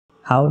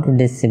how to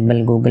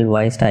disable Google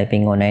voice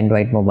typing on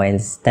Android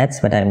mobiles.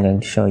 That's what I'm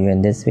going to show you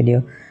in this video.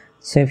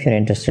 So if you're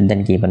interested,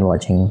 then keep on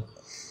watching.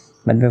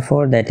 But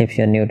before that, if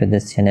you're new to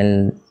this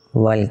channel,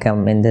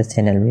 welcome. In this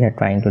channel we are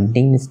trying to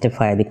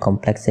demystify the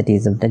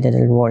complexities of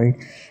digital world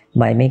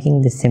by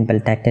making the simple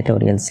tech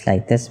tutorials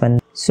like this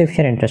one. So if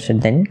you're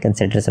interested, then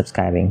consider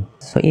subscribing.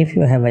 So if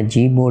you have a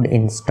Gboard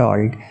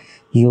installed,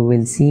 you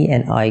will see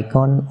an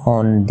icon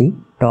on the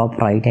top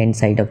right hand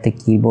side of the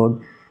keyboard.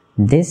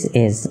 This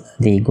is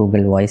the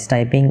Google voice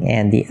typing,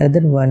 and the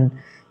other one,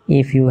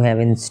 if you have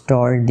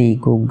installed the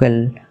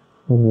Google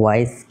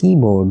voice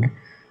keyboard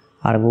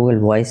or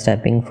Google voice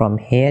typing, from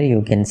here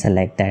you can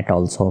select that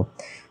also.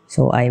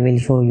 So I will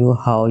show you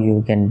how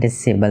you can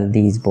disable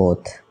these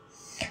both.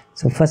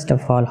 So first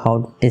of all, how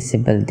to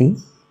disable the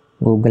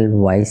Google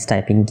voice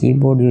typing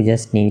keyboard. You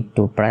just need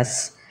to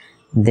press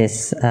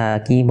this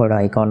keyboard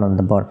icon on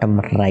the bottom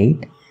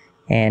right,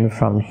 and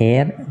from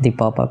here the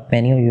pop-up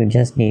menu, you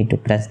just need to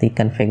press the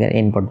configure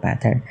input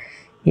method.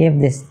 If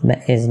this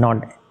is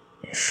not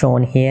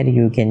shown here,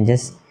 you can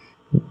just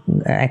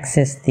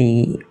access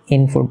the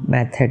input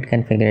method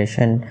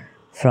configuration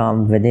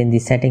from within the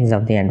settings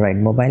of the Android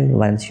mobile.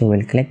 Once you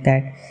will click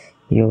that,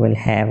 you will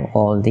have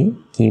all the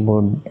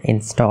keyboard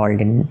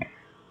installed in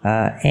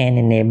and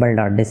enabled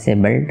or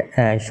disabled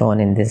shown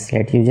in this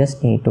slide. You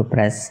just need to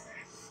press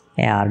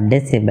or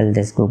disable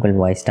this Google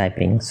voice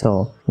typing.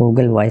 So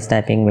Google voice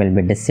typing will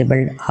be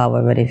disabled.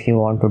 However, if you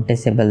want to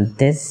disable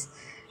this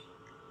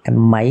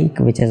mic,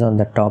 which is on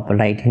the top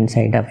right hand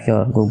side of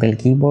your Google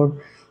keyboard,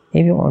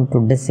 if you want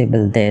to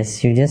disable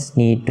this, you just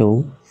need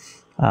to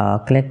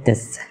click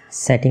this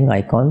setting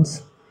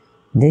icons.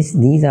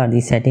 These are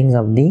the settings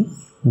of the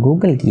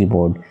Google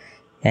keyboard,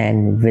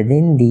 and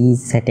within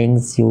these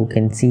settings you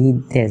can see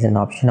there's an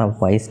option of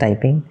voice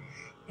typing,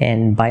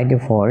 and by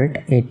default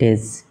it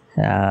is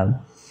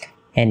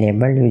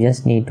enabled. You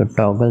just need to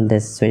toggle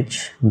this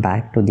switch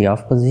back to the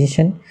off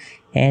position,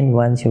 and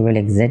once you will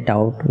exit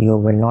out, you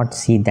will not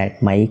see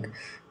that mic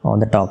on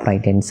the top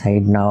right hand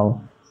side.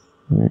 Now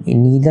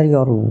neither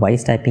your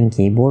voice typing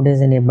keyboard is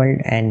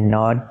enabled and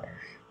not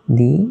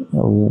the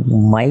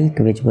mic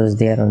which was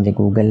there on the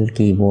Google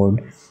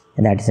keyboard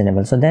that is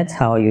enabled. So that's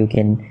how you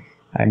can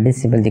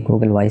disable the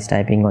Google voice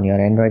typing on your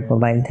Android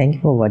mobile. Thank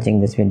you for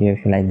watching this video.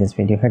 If you like this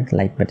video, hit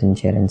like button,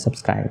 share and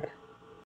subscribe.